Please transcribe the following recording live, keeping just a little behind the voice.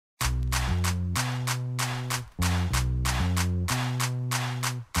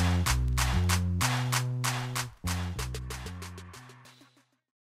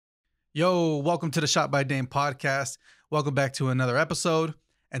Yo, welcome to the Shot by Dame podcast. Welcome back to another episode.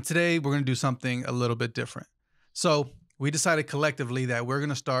 And today we're going to do something a little bit different. So, we decided collectively that we're going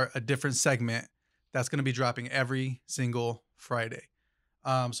to start a different segment that's going to be dropping every single Friday.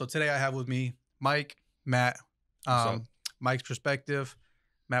 So, today I have with me Mike, Matt, Mike's Perspective,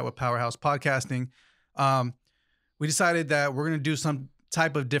 Matt with Powerhouse Podcasting. We decided that we're going to do some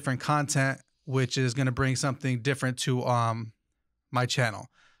type of different content, which is going to bring something different to my channel.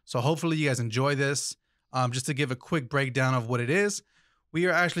 So hopefully you guys enjoy this. Just to give a quick breakdown of what it is, we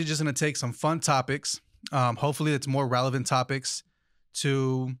are actually just going to take some fun topics. Hopefully it's more relevant topics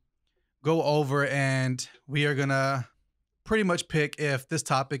to go over, and we are going to pretty much pick if this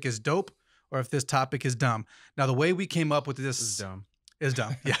topic is dope or if this topic is dumb. Now, the way we came up with this is dumb. Is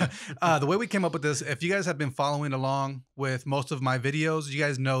dumb. Yeah. The way we came up with this, if you guys have been following along with most of my videos, you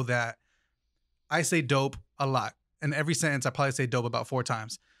guys know that I say dope a lot. In every sentence, I probably say dope about 4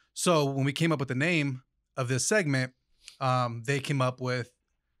 times. So when we came up with the name of this segment, they came up with,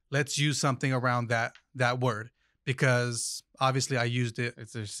 let's use something around that word, because obviously I used it.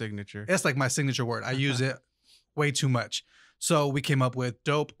 It's their signature. It's like my signature word. I use it way too much. So we came up with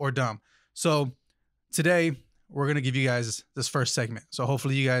dope or dumb. So today we're going to give you guys this first segment. So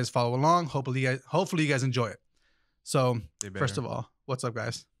hopefully you guys follow along. Hopefully you guys enjoy it. So first of all, what's up,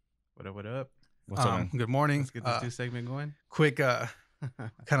 guys? What up, what up? What's up, man? Good morning. Let's get this 2 segment going. Quick,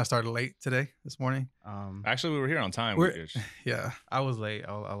 kind of started late this morning. Actually, we were here on time. Yeah. I was late.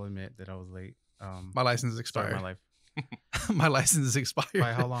 I'll admit that I was late. My license is expired. My life. My license is expired.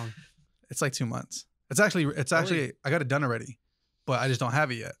 By how long? It's like 2 months. It's actually I got it done already, but I just don't have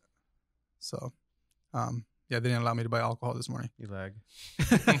it yet. So, yeah, they didn't allow me to buy alcohol this morning. You lag.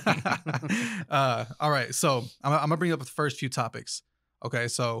 All right, so I'm gonna bring up the first few topics. Okay,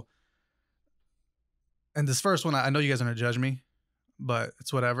 so, and this first one, I know you guys are gonna judge me, but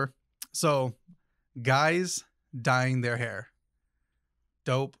it's whatever. So, guys dyeing their hair,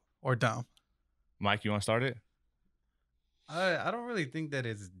 dope or dumb? Mike, you want to start it? I don't really think that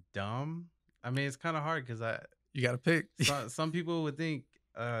it's dumb. I mean, it's kind of hard because you got to pick. Some people would think.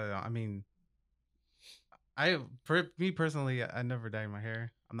 I mean, me personally, I never dye my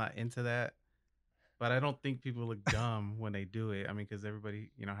hair. I'm not into that, but I don't think people look dumb when they do it. I mean, because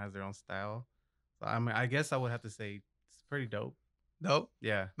everybody, has their own style. So I mean, I guess I would have to say it's pretty dope. Dope?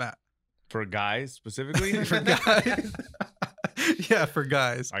 Yeah. Matt. For guys specifically? For guys. Yeah, for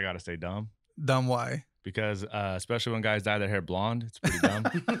guys. I got to say dumb. Dumb why? Because especially when guys dye their hair blonde, it's pretty dumb.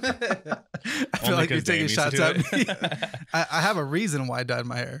 I feel like you're taking shots at me. I have a reason why I dyed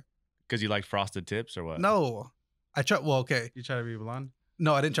my hair. Because you like frosted tips or what? No. I tried. Well, okay. You try to be blonde?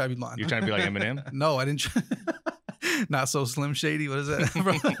 No, I didn't try to be blonde. You're trying to be like Eminem? No, I didn't. Not so Slim Shady. What is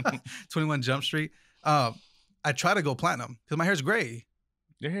that? 21 Jump Street. I try to go platinum because my hair's gray.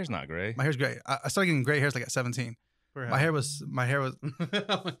 Your hair's not gray. My hair's gray. I started getting gray hairs like at 17. My hair was super gray.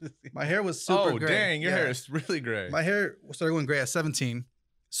 Oh, dang. Your hair is really gray. My hair started going gray at 17.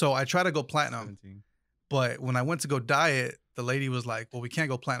 So I tried to go platinum. 17. But when I went to go dye it, the lady was like, well, we can't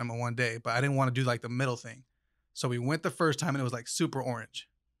go platinum in one day. But I didn't want to do like the middle thing. So we went the first time and it was like super orange.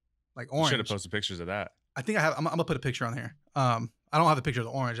 Like orange. You should have posted pictures of that. I think I have. I'm going to put a picture on here. I don't have a picture of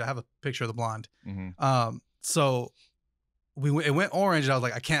the orange. I have a picture of the blonde. Mm-hmm. So it went orange and I was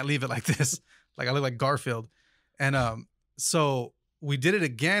like, I can't leave it like this. Like I look like Garfield. And so we did it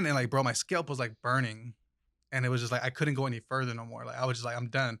again and like, bro, my scalp was like burning. And it was just like, I couldn't go any further no more. Like I was just like, I'm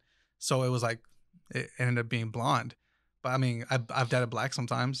done. So it was like, it ended up being blonde. But I mean, I've dyed it black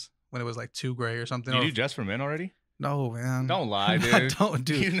sometimes when it was like too gray or something. You do Just for Men already? No, man. Don't lie, dude. I don't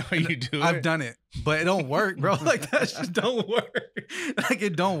do. You know you do. I've done it, but it don't work, bro. Like that just don't work. Like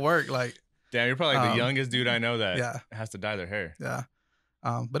it don't work. Like damn, you're probably like the youngest dude I know that has to dye their hair. Yeah.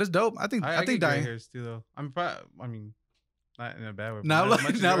 But it's dope. I think get dyeing hairs too though. I mean, not in a bad way. Not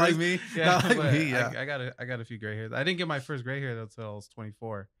like me. Yeah, not like me. Yeah. I got a few gray hairs. I didn't get my first gray hair until I was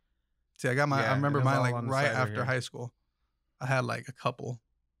 24. See, I got my. I remember mine like right after here. high school. I had like a couple,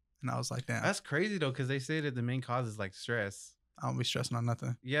 and I was like, damn. That's crazy though, because they say that the main cause is like stress. I don't be stressing on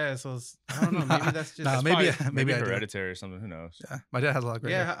nothing. Yeah, so I don't know. Maybe that's just maybe hereditary or something. Who knows? Yeah, my dad has a lot of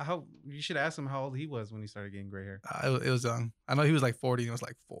gray hair. Yeah, how you should ask him how old he was when he started getting gray hair. It was young. I know he was like 40 and it was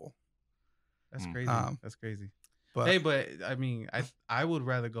like full. That's crazy. That's crazy. But I mean, I would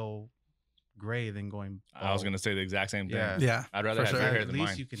rather go gray than going bald. I was gonna say the exact same thing. Yeah. I'd rather have gray hair than mine.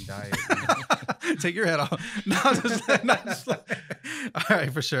 At least you can dye it. Take your head off. No, just like, all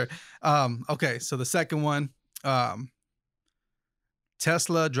right, for sure. Okay, so the second one,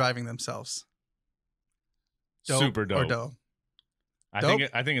 Tesla driving themselves. Dope super dope. Or dope?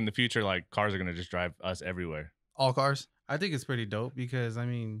 I think in the future, like cars are gonna just drive us everywhere. All cars? I think it's pretty dope because I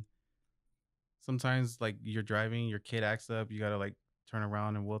mean, sometimes like you're driving, your kid acts up, you gotta like turn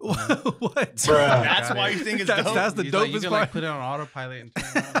around and whoop them. What? That's why you think it's dope. That's the dopest You can part. like put it on autopilot and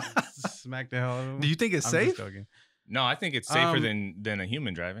turn around and smack the hell out of them. Do you think it's I'm safe? just joking. No, I think it's safer than a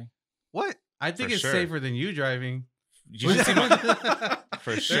human driving. What? I think For it's sure. safer than you driving. You should see my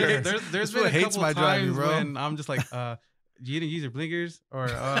for sure. There's This been fool a hates couple my driving, times bro. when I'm just like, you didn't use your blinkers, or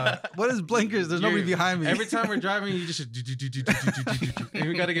What is blinkers? There's nobody behind me. Every time we're driving, you just and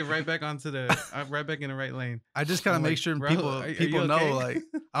we got to get right back onto the right back in the right lane. I just kind of I'm make like, sure bro, people you know. okay? Like,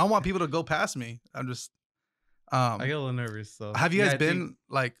 I don't want people to go past me. I'm just. I get a little nervous. So Have you guys I been think-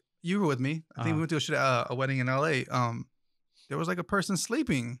 like you were with me? I think we went to a wedding in LA. There was like a person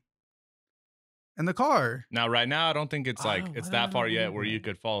sleeping in the car. Now, right now, I don't think it's like Oh, it's I that far don't yet where know. you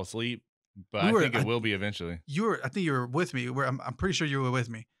could fall asleep, but We I were- think it will be eventually. I think you were with me. I'm pretty sure you were with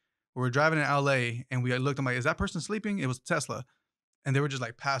me. We were driving in LA and we looked. I'm like, is that person sleeping? It was Tesla, and they were just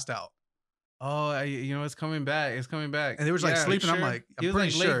like passed out. Oh, you know, it's coming back. It's coming back. And they were just, like, Yeah, sleeping. I'm sure. like, I'm he was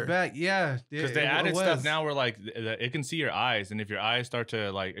pretty like sure. laid back. Yeah, Because they added stuff now where like it can see your eyes, and if your eyes start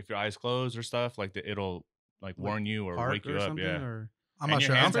to like if your eyes close or stuff like it'll like warn you or Park wake you or up. something, Yeah, or I'm and not your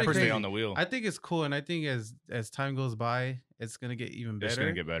sure. I'm hands have to pretty stay crazy. on the wheel. I think it's cool, and I think as time goes by, it's gonna get even better. It's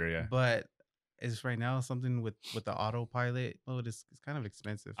gonna get better. Yeah. But it's right now something with the autopilot mode is kind of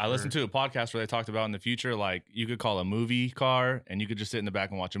expensive. I listened to a podcast where they talked about in the future, like you could call a movie car and you could just sit in the back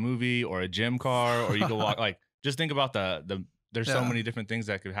and watch a movie, or a gym car, or you could walk. Like, just think about the. There's so Yeah. many different things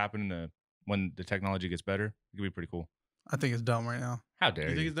that could happen when the technology gets better. It could be pretty cool. I think it's dumb right now. How dare You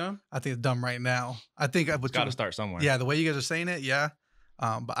you? think it's dumb? I think it's dumb right now. I think I would Got to start somewhere. Yeah, the way you guys are saying it, yeah.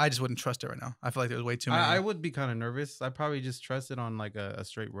 But I just wouldn't trust it right now. I feel like there's way too many. I would be kind of nervous. I probably just trust it on like a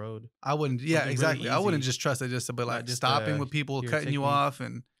straight road. I wouldn't. Yeah, something really exactly. I wouldn't easy. just trust it just to be like just, stopping with people, here, cutting take you me. off,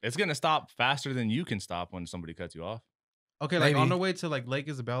 and It's gonna stop faster than you can stop when somebody cuts you off. Okay, like on Maybe. the way to like Lake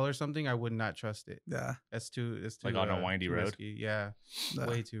Isabella or something, I would not trust it. yeah. It's too. Like on a windy too road? risky. Yeah, yeah.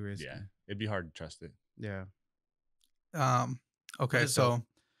 way too risky. Yeah, it'd be hard to trust it. Yeah. Okay, is so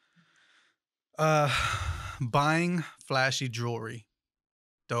buying flashy jewelry,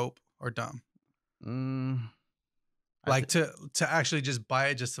 dope or dumb? I Like to actually just buy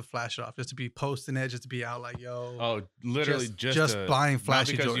it just to flash it off, just to be posting it, just to be out like, yo. Oh, literally Just buying not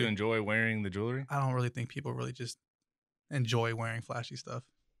flashy because jewelry. you enjoy wearing the jewelry. I don't really think people really just enjoy wearing flashy stuff.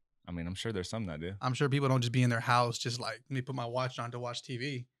 I mean, I'm sure there's some that do. I'm sure people don't just be in their house just like, let me put my watch on to watch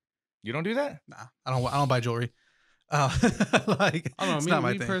TV. You don't do that? Nah, I don't buy jewelry. Like, I don't know. it's Me, not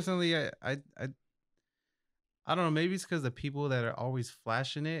my me thing. personally, I don't know. Maybe it's because the people that are always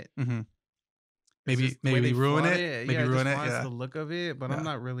flashing it. Mhm. it's Maybe just the way they ruin flaunt it. Maybe Yeah, ruin just it. flaunts Yeah. the look of it. But Yeah. I'm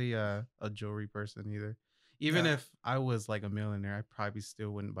not really a jewelry person either. Even Yeah. if I was like a millionaire, I probably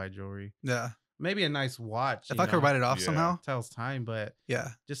still wouldn't buy jewelry. Yeah. Maybe a nice watch. If you I could know, write it off Yeah. somehow. tells time, but Yeah.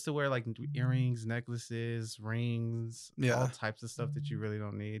 just to wear like earrings, necklaces, rings, Yeah. all types of stuff that you really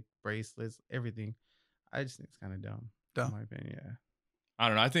don't need, bracelets, everything. I just think it's kind of dumb. Dumb. In my opinion, yeah. I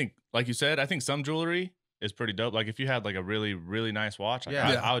don't know. I think, like you said, I think some jewelry is pretty dope. Like if you had like a really, really nice watch, Yeah.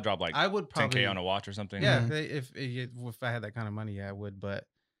 I, Yeah. I would drop like I would 10K probably on a watch or something. Yeah, Mhm. if I had that kind of money, yeah, I would. But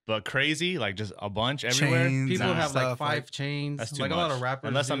But crazy, like just a bunch everywhere. Chains people and have like stuff, 5 chains. That's too like much. a lot of rappers.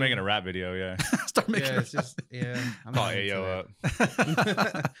 Unless I'm do. making a rap video, yeah. Start making. Yeah, it's just I'm Call not into Ayo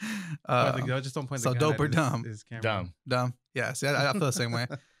that. up. But just don't point the so gun dope at or his- dumb? his camera. Dumb. Dumb. Yeah. See, I feel the same way.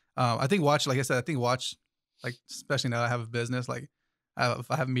 I think watch, like I said, like especially now that I have a business, like if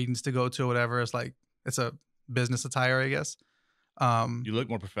I have meetings to go to or whatever, it's like it's a business attire, I guess. You look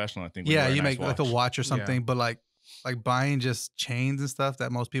more professional, I think. when Yeah, wear a you nice make like a watch or Yeah. something, but like buying just chains and stuff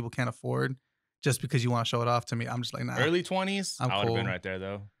that most people can't afford just because you want to show it off. To me, I'm just like, nah. Early 20s, I'm I would have been cool. right there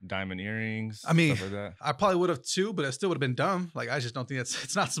though. Diamond earrings. I mean, stuff like that. I probably would have too, but it still would have been dumb. Like I just don't think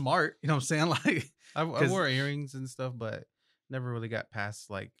it's not smart. You know what I'm saying? Like, I 'cause- wore earrings and stuff, but never really got past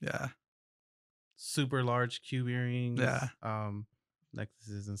like yeah, super large cube earrings. Yeah.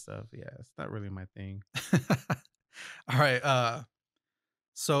 Necklaces and stuff. Yeah, it's not really my thing. All right.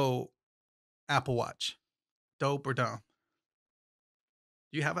 So Apple Watch, dope or dumb?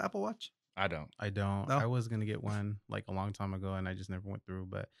 Do you have an Apple Watch? I don't. I don't. No? I was gonna get one like a long time ago, and I just never went through.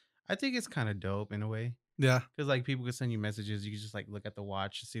 But I think it's kind of dope in a way Yeah. because like people could send you messages. You can just like look at the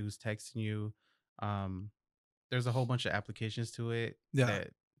watch to see who's texting you. There's a whole bunch of applications to it. Yeah. That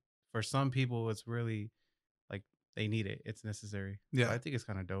for some people, it's really like they need it. It's necessary. So Yeah. I think it's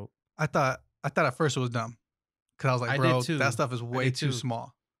kind of dope. I thought at first it was dumb because I was like, I bro, did too. that stuff is way did too too.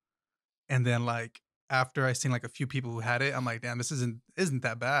 small. And then like after I seen like a few people who had it, I'm like, damn, this isn't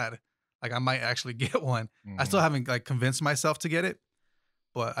that bad. Like I might actually get one. I still haven't like convinced myself to get it,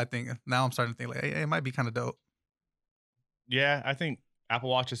 but I think now I'm starting to think like, hey, it might be kind of dope. Yeah, I think Apple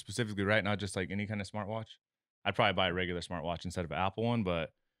Watches specifically, right? Not just like any kind of smartwatch. I'd probably buy a regular smartwatch instead of an Apple one,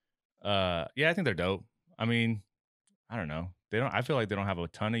 but yeah, I think they're dope. I mean, I don't know. They don't. I feel like they don't have a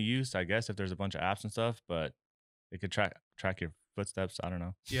ton of use. I guess if there's a bunch of apps and stuff, but they could track your footsteps. I don't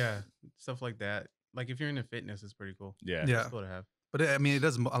know. Yeah, stuff like that. Like if you're into fitness, it's pretty cool. Yeah, Yeah. It's cool to have. But I mean, it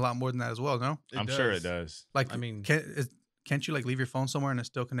does a lot more than that as well, no? I'm sure it does. Like, I mean, can't you like leave your phone somewhere and it's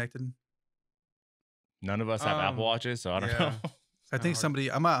still connected? None of us have Apple Watches, so I don't know. I think somebody,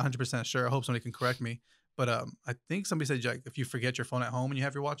 I'm not 100% sure. I hope somebody can correct me. But I think somebody said like, if you forget your phone at home and you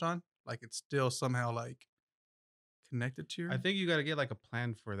have your watch on, like it's still somehow like connected to your. I think you got to get like a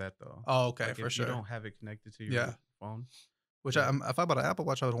plan for that though. Oh, okay, Like for if sure. you don't have it connected to your phone. Which Yeah. if I bought an Apple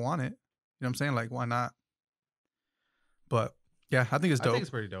Watch, I would want it. You know what I'm saying? Like, why not? But yeah, I think it's I dope. think it's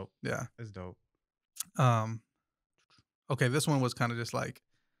pretty dope. Yeah. It's dope. Okay, this one was kind of just like,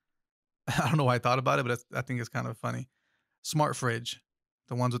 I don't know why I thought about it, but I think it's kind of funny. Smart fridge,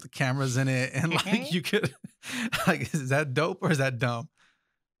 the ones with the cameras in it, and like you could, like, is that dope or is that dumb?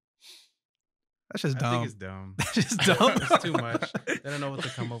 That's just I dumb. think it's dumb. That's just dumb. It's too much. They don't know what to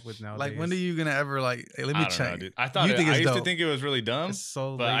come up with nowadays. Like, when are you gonna ever like? Hey, let me I don't check. know, dude. I thought You think I it's used to dope. think it was really dumb, It's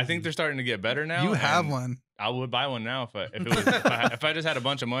so but I think lazy. they're starting to get better now. You have and one. I would buy one now if I just had a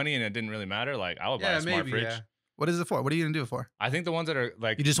bunch of money and it didn't really matter. Like I would buy Yeah, a smart maybe. fridge. Yeah. What is it for? What are you gonna do it for? I think the ones that are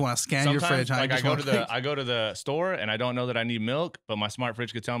like You just want to scan your sometimes, fridge. Huh? You like I just go wanna- to the store and I don't know that I need milk, but my smart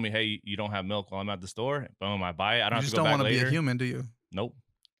fridge could tell me, hey, you don't have milk while I'm at the store. Boom, I buy it. I don't You have just to go don't back want to later. be a human, do you? Nope.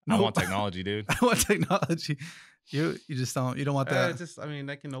 No. I want technology, dude. I want technology. You just don't. You don't want that. Just, I mean,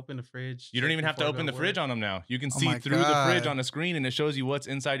 they can open the fridge. You don't check even have to before open the go fridge work. on them now. You can Oh see my through the fridge God. on the screen and it shows you what's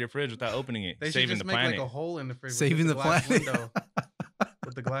inside your fridge without opening it, They should saving just the make planet. like a hole in the fridge. Saving the glass planet. window.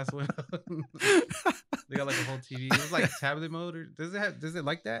 With the glass window. They got like a whole TV. It's like tablet mode, or does it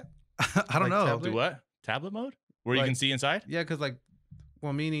like that? I don't like know. tablet? Do what? Tablet mode? Where you Like- can see inside? Yeah, because like,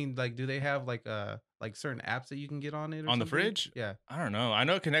 well, meaning like, do they have like certain apps that you can get on it or On the something? fridge? Yeah. I don't know. I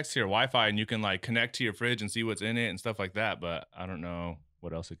know it connects to your Wi-Fi and you can like connect to your fridge and see what's in it and stuff like that, but I don't know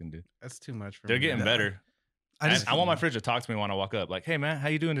what else it can do. That's too much for They're me. getting Yeah. better. I just I want my fridge to talk to me when I walk up. Like, hey man, how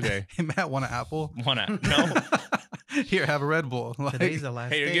you doing today? Hey Matt, want an apple? Wanna no? Here, have a Red Bull. Like, Today's the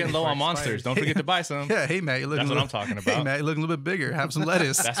last Hey, you're day getting low before on it monsters. expires. Don't forget to buy some. yeah. Hey Matt, you looking. That's what a I'm little- talking Hey about. Matt, you looking a little bit bigger. Have some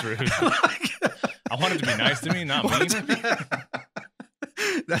lettuce. That's rude. I want it to be nice to me, not Want it mean. to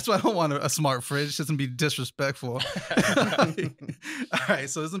be- That's why I don't want a smart fridge. It doesn't be disrespectful. All right,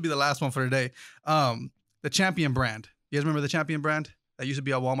 so this is gonna be the last one for today. The Champion brand. You guys remember the Champion brand? That used to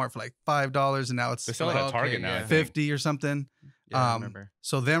be at Walmart for like $5, and now it's They sell it like at Okay, Target now. yeah. I think. 50 or something. Yeah, I remember.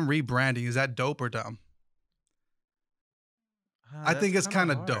 So them rebranding, is that dope or dumb? I think That's it's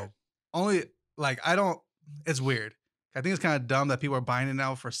kind of hard. dope. Only like I don't. It's weird. I think it's kind of dumb that people are buying it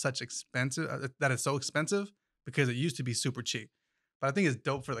now for such expensive. That it's so expensive because it used to be super cheap. But I think it's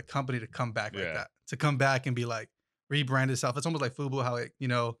dope for the company to come back like Yeah. that. To come back and be like rebrand itself. It's almost like Fubu, how it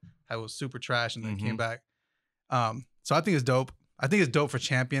how it was super trash and then came Mhm. back. So I think it's dope. I think it's dope for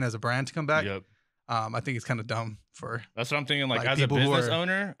Champion as a brand to come back. Yep. I think it's kind of dumb for. That's what I'm thinking. Like, Like, as a people who business are-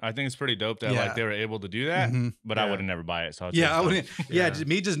 owner, I think it's pretty dope that Yeah. like they were able to do that. Mhm. But I Yeah. would never buy it. So I'd Yeah, say I it's wouldn't. dope. Yeah, Yeah.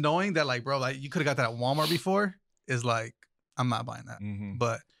 me just knowing that, like, bro, like you could have got that at Walmart before is like, I'm not buying that. Mhm.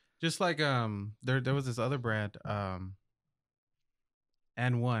 But Just like there was this other brand, N1. oh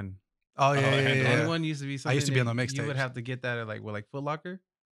yeah, Oh, yeah, and yeah, yeah. N1 used to be something. used to be on that the You would mixtapes. have to get that at like Foot Locker.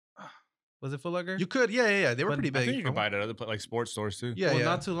 Was it Foot Locker? You could, yeah. They were But pretty I big. think you for could buy one. it at other like sports stores too. Yeah, well, yeah,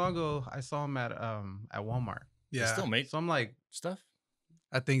 not too long ago, I saw them at Walmart. They yeah. still make So I'm like, stuff.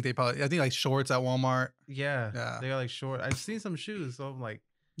 I think like shorts at Walmart. yeah, Yeah. they got like short. I've seen some shoes, so I'm like,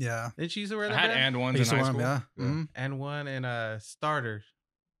 Yeah, didn't she used to wear I that? had brand? and ones They in used to high wear 'em, school. yeah. Mhm. N1 and Starter.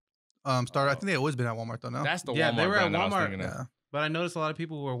 Starter. I think they always been at Walmart though. No, That's the Yeah, Walmart they were at brand that I was Walmart. thinking of. yeah. But I noticed a lot of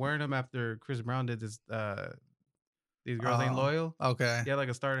people were wearing them after Chris Brown did this. These girls ain't Oh, loyal. Okay. He had like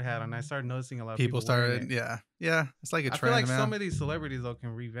a starter hat, and I started noticing a lot of People people wearing started. it. Yeah. It's like a I trend, feel like man. some of these celebrities though can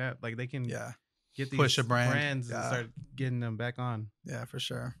revamp, like they can Yeah, get these Push a brand. brands and Yeah. start getting them back on. yeah, for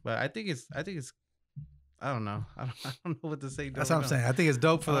sure. But I think it's, I don't know. I don't know what to say. That's what I'm saying. I think it's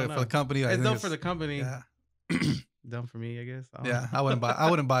dope for I the don't for the know. company. I It's think dope for the company. Yeah. Dumb for me, I guess. I don't Yeah, know. I wouldn't buy. I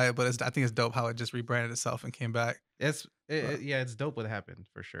wouldn't buy it, but I think it's dope how it just rebranded itself and came back. Yeah, it's dope what happened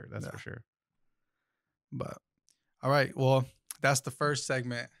for sure. That's Yeah. for sure. But all right, well, that's the first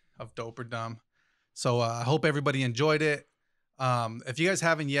segment of Dope or Dumb. So I hope everybody enjoyed it. If you guys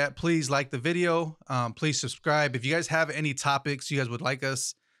haven't yet, please like the video. Please subscribe. If you guys have any topics you guys would like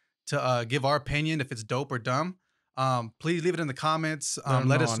us to give our opinion, if it's dope or dumb, please leave it in the comments.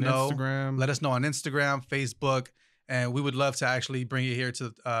 Let us on know. Instagram. Let us know on Instagram, Facebook, and we would love to actually bring it here to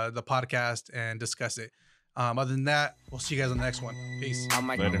the podcast and discuss it. Other than that, we'll see you guys on the next one. Peace. On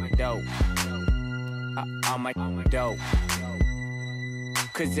my Later. dope. On my dope.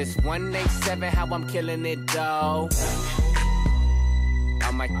 Cause it's 187 how I'm killing it, though.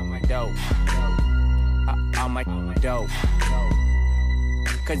 On my dope. On my dope.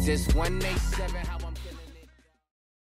 Cause it's 187 how